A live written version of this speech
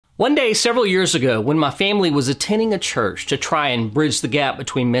One day, several years ago, when my family was attending a church to try and bridge the gap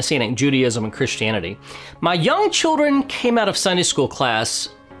between Messianic Judaism and Christianity, my young children came out of Sunday school class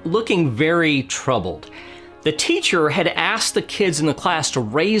looking very troubled. The teacher had asked the kids in the class to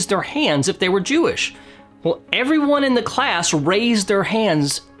raise their hands if they were Jewish. Well, everyone in the class raised their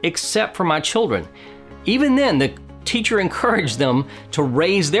hands except for my children. Even then, the teacher encouraged them to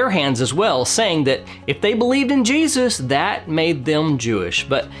raise their hands as well, saying that if they believed in Jesus, that made them Jewish.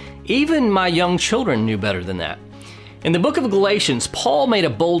 But even my young children knew better than that. In the book of Galatians, Paul made a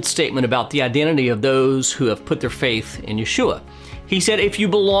bold statement about the identity of those who have put their faith in Yeshua. He said, if you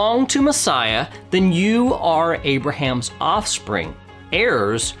belong to Messiah, then you are Abraham's offspring,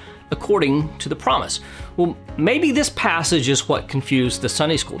 heirs according to the promise. Well, maybe this passage is what confused the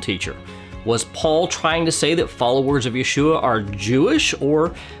Sunday school teacher. Was Paul trying to say that followers of Yeshua are Jewish,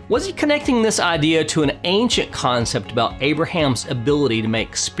 or was he connecting this idea to an ancient concept about Abraham's ability to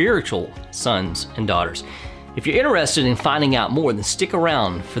make spiritual sons and daughters? If you're interested in finding out more, then stick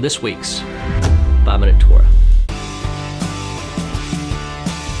around for this week's 5-Minute Torah.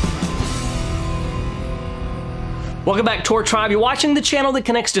 Welcome back, Torah Tribe. You're watching the channel that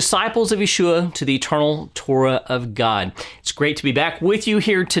connects disciples of Yeshua to the eternal Torah of God. It's great to be back with you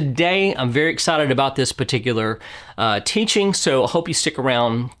here today. I'm very excited about this particular teaching, so I hope you stick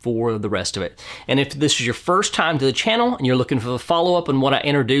around for the rest of it. And if this is your first time to the channel and you're looking for a follow-up on what I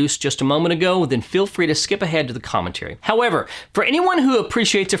introduced just a moment ago, then feel free to skip ahead to the commentary. However, for anyone who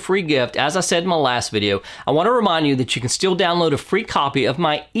appreciates a free gift, as I said in my last video, I want to remind you that you can still download a free copy of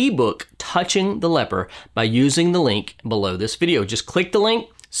my ebook, Touching the Leper, by using the link below this video. Just click the link,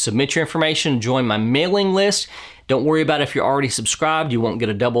 submit your information, join my mailing list. Don't worry about if you're already subscribed, you won't get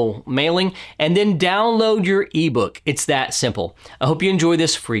a double mailing, and then download your ebook. It's that simple. I hope you enjoy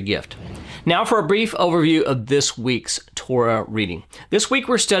this free gift. Now for a brief overview of this week's Torah reading. This week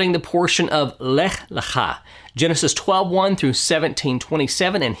we're studying the portion of Lech Lecha, Genesis 12:1 through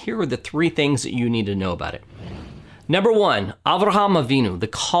 17:27, and here are the three things that you need to know about it. Number one, Avraham Avinu, the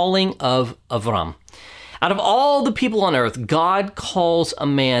calling of Avram. Out of all the people on earth, God calls a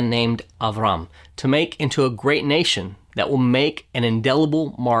man named Avram to make into a great nation that will make an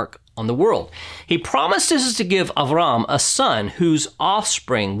indelible mark on the world. He promises to give Avram a son whose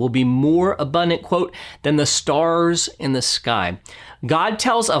offspring will be more abundant, quote, than the stars in the sky. God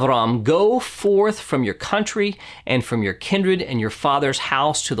tells Avram, go forth from your country and from your kindred and your father's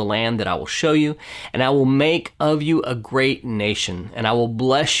house to the land that I will show you, and I will make of you a great nation, and I will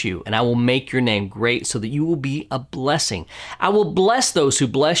bless you, and I will make your name great so that you will be a blessing. I will bless those who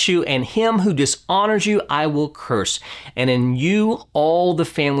bless you, and him who dishonors you I will curse, and in you all the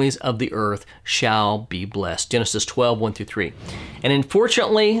families of the earth shall be blessed. Genesis 12:1 through 3. And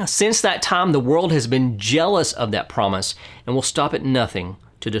unfortunately, since that time, the world has been jealous of that promise and will stop at nothing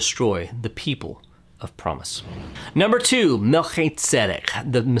to destroy the people of promise. Number two, Melchizedek,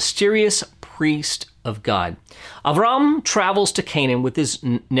 the mysterious priest of God. Avram travels to Canaan with his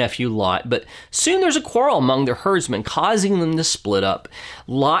nephew Lot, but soon there's a quarrel among their herdsmen, causing them to split up.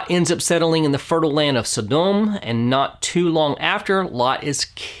 Lot ends up settling in the fertile land of Sodom, and not too long after, Lot is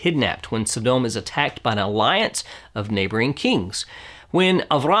kidnapped when Sodom is attacked by an alliance of neighboring kings. When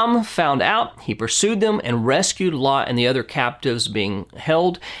Avram found out, he pursued them and rescued Lot and the other captives being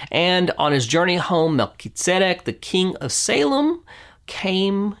held. And on his journey home, Melchizedek, the king of Salem,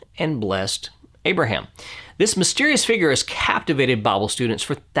 came and blessed Abraham. This mysterious figure has captivated Bible students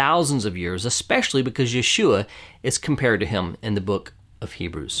for thousands of years, especially because Yeshua is compared to him in the book of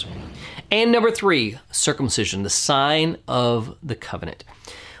Hebrews. And number three, circumcision, the sign of the covenant.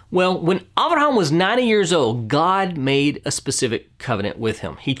 Well, when Abraham was 90 years old, God made a specific covenant with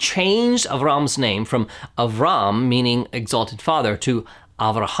him. He changed Avram's name from Avram, meaning exalted father, to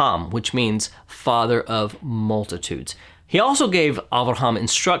Avraham, which means father of multitudes. He also gave Avraham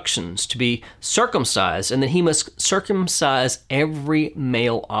instructions to be circumcised and that he must circumcise every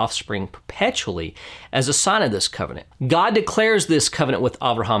male offspring perpetually as a sign of this covenant. God declares this covenant with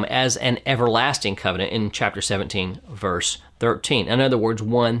Avraham as an everlasting covenant in chapter 17, verse 13. In other words,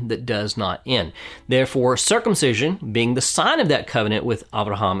 one that does not end. Therefore, circumcision, being the sign of that covenant with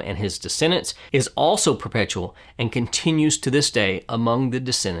Avraham and his descendants, is also perpetual and continues to this day among the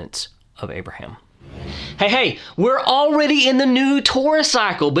descendants of Abraham. Hey, we're already in the new Torah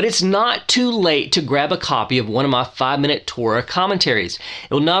cycle, but it's not too late to grab a copy of one of my 5-minute Torah commentaries.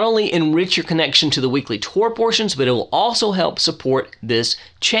 It will not only enrich your connection to the weekly Torah portions, but it will also help support this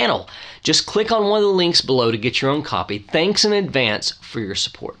channel. Just click on one of the links below to get your own copy. Thanks in advance for your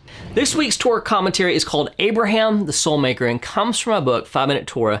support. This week's Torah commentary is called Abraham the Soul Maker and comes from my book, 5-Minute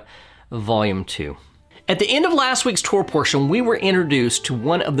Torah, Volume 2. At the end of last week's Torah portion, we were introduced to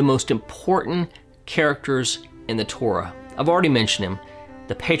one of the most important characters in the Torah. I've already mentioned him,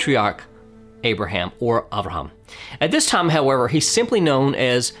 the patriarch Abraham, or Avraham. At this time, however, he's simply known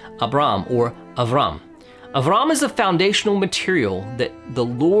as Abram or Avram. Avram is the foundational material that the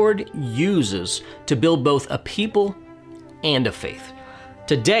Lord uses to build both a people and a faith.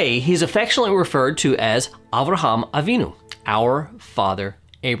 Today, he's affectionately referred to as Avraham Avinu, our father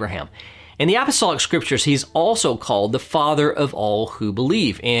Abraham. In the apostolic scriptures, he's also called the father of all who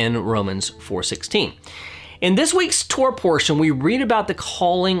believe in Romans 4:16. In this week's Torah portion, we read about the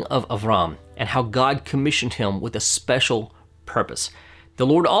calling of Avram and how God commissioned him with a special purpose. The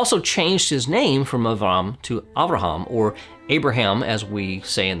Lord also changed his name from Avram to Avraham, or Abraham as we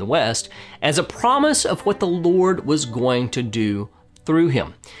say in the West, as a promise of what the Lord was going to do through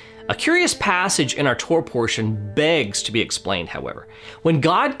him. A curious passage in our Torah portion begs to be explained, however. When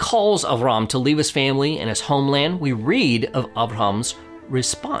God calls Avram to leave his family and his homeland, we read of Avram's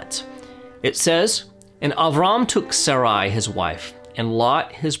response. It says, "And Avram took Sarai his wife, and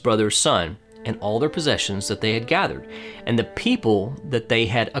Lot his brother's son, and all their possessions that they had gathered, and the people that they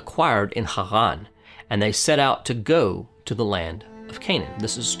had acquired in Haran, and they set out to go to the land of Canaan."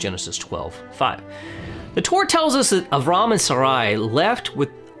 This is Genesis 12:5. The Torah tells us that Avram and Sarai left with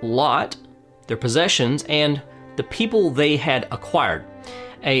Lot, their possessions, and the people they had acquired.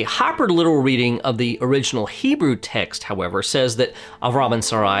 A hyperliteral reading of the original Hebrew text, however, says that Avram and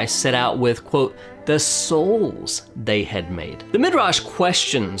Sarai set out with, quote, the souls they had made. The Midrash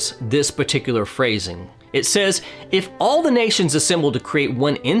questions this particular phrasing. It says, if all the nations assembled to create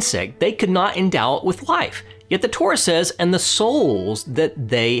one insect, they could not endow it with life. Yet the Torah says, and the souls that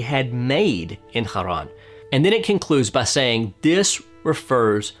they had made in Haran. And then it concludes by saying, this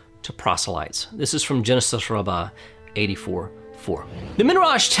refers to proselytes. This is from Genesis Rabbah 84:4. The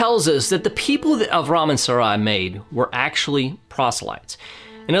Midrash tells us that the people that Avram and Sarai made were actually proselytes.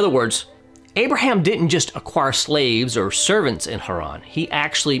 In other words, Abraham didn't just acquire slaves or servants in Haran. He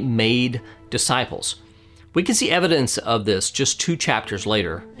actually made disciples. We can see evidence of this just 2 chapters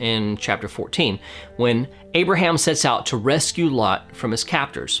later in chapter 14, when Abraham sets out to rescue Lot from his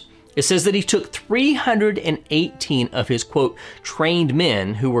captors. It says that he took 318 of his, quote, trained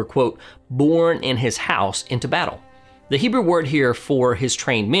men who were, quote, born in his house into battle. The Hebrew word here for his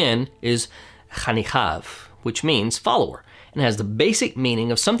trained men is chanichav, which means follower, and has the basic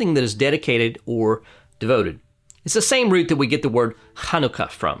meaning of something that is dedicated or devoted. It's the same root that we get the word Hanukkah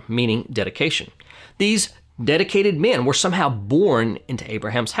from, meaning dedication. These dedicated men were somehow born into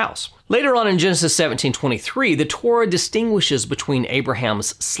Abraham's house. Later on in Genesis 17:23, the Torah distinguishes between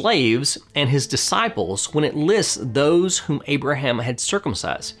Abraham's slaves and his disciples when it lists those whom Abraham had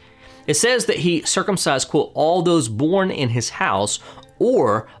circumcised. It says that he circumcised, quote, all those born in his house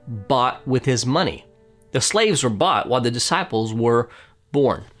or bought with his money. The slaves were bought while the disciples were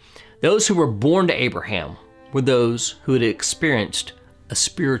born. Those who were born to Abraham were those who had experienced a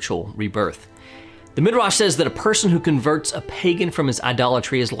spiritual rebirth. The Midrash says that a person who converts a pagan from his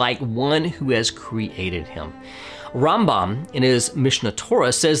idolatry is like one who has created him. Rambam, in his Minute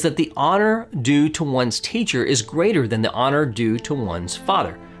Torah, says that the honor due to one's teacher is greater than the honor due to one's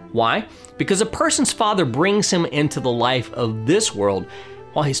father. Why? Because a person's father brings him into the life of this world,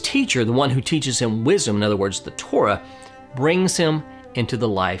 while his teacher, the one who teaches him wisdom, in other words, the Torah, brings him into the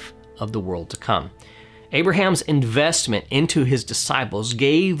life of the world to come. Abraham's investment into his disciples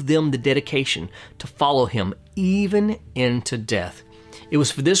gave them the dedication to follow him even into death. It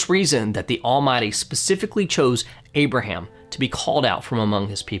was for this reason that the Almighty specifically chose Abraham to be called out from among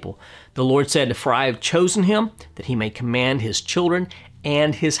his people. The Lord said, "For I have chosen him that he may command his children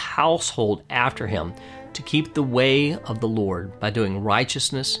and his household after him to keep the way of the Lord by doing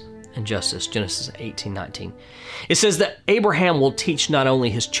righteousness and justice." Genesis 18:19. It says that Abraham will teach not only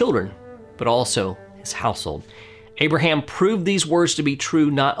his children, but also his household. Abraham proved these words to be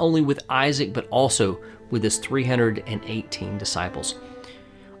true not only with Isaac, but also with his 318 disciples.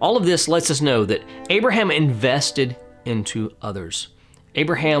 All of this lets us know that Abraham invested into others.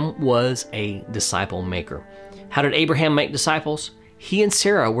 Abraham was a disciple maker. How did Abraham make disciples? He and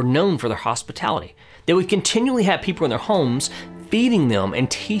Sarah were known for their hospitality. They would continually have people in their homes, feeding them and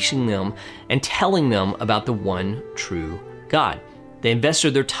teaching them and telling them about the one true God. They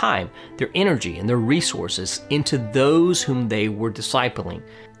invested their time, their energy, and their resources into those whom they were discipling.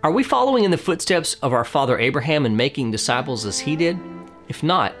 Are we following in the footsteps of our father Abraham and making disciples as he did? If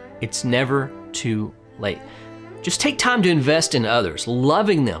not, it's never too late. Just take time to invest in others,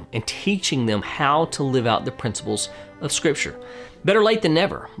 loving them and teaching them how to live out the principles of Scripture. Better late than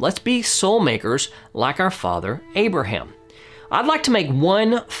never. Let's be soul makers like our father Abraham. I'd like to make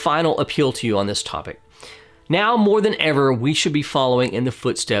one final appeal to you on this topic. Now more than ever, we should be following in the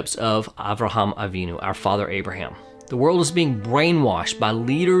footsteps of Avraham Avinu, our father Abraham. The world is being brainwashed by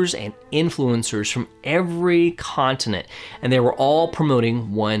leaders and influencers from every continent, and they were all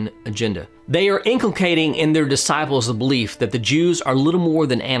promoting one agenda. They are inculcating in their disciples the belief that the Jews are little more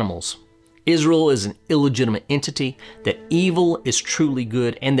than animals. Israel is an illegitimate entity, that evil is truly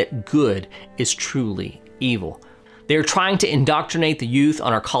good, and that good is truly evil. They are trying to indoctrinate the youth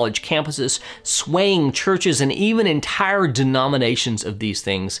on our college campuses, swaying churches and even entire denominations of these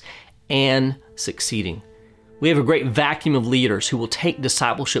things, and succeeding. We have a great vacuum of leaders who will take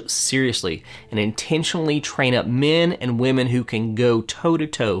discipleship seriously and intentionally train up men and women who can go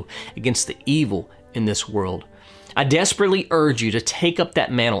toe-to-toe against the evil in this world. I desperately urge you to take up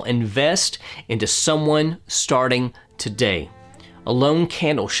that mantle, invest into someone starting today. A lone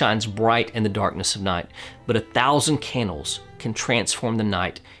candle shines bright in the darkness of night, but 1,000 candles can transform the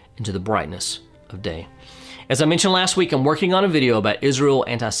night into the brightness of day. As I mentioned last week, I'm working on a video about Israel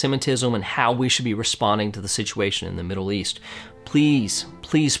anti-Semitism and how we should be responding to the situation in the Middle East. Please,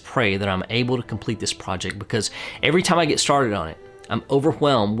 please pray that I'm able to complete this project, because every time I get started on it, I'm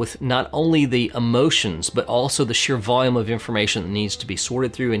overwhelmed with not only the emotions, but also the sheer volume of information that needs to be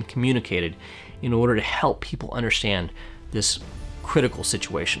sorted through and communicated in order to help people understand this critical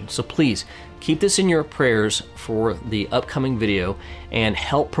situation. So please keep this in your prayers for the upcoming video and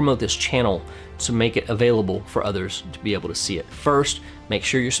help promote this channel to make it available for others to be able to see it. First, make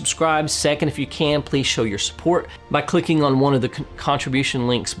sure you're subscribed. Second, if you can, please show your support by clicking on one of the contribution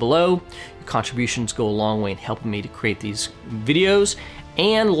links below. Your contributions go a long way in helping me to create these videos.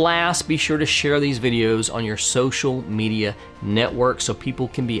 And last, be sure to share these videos on your social media network so people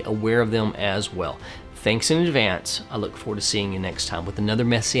can be aware of them as well. Thanks in advance. I look forward to seeing you next time with another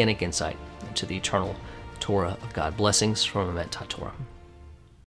Messianic insight into the eternal Torah of God. Blessings from Minute Torah.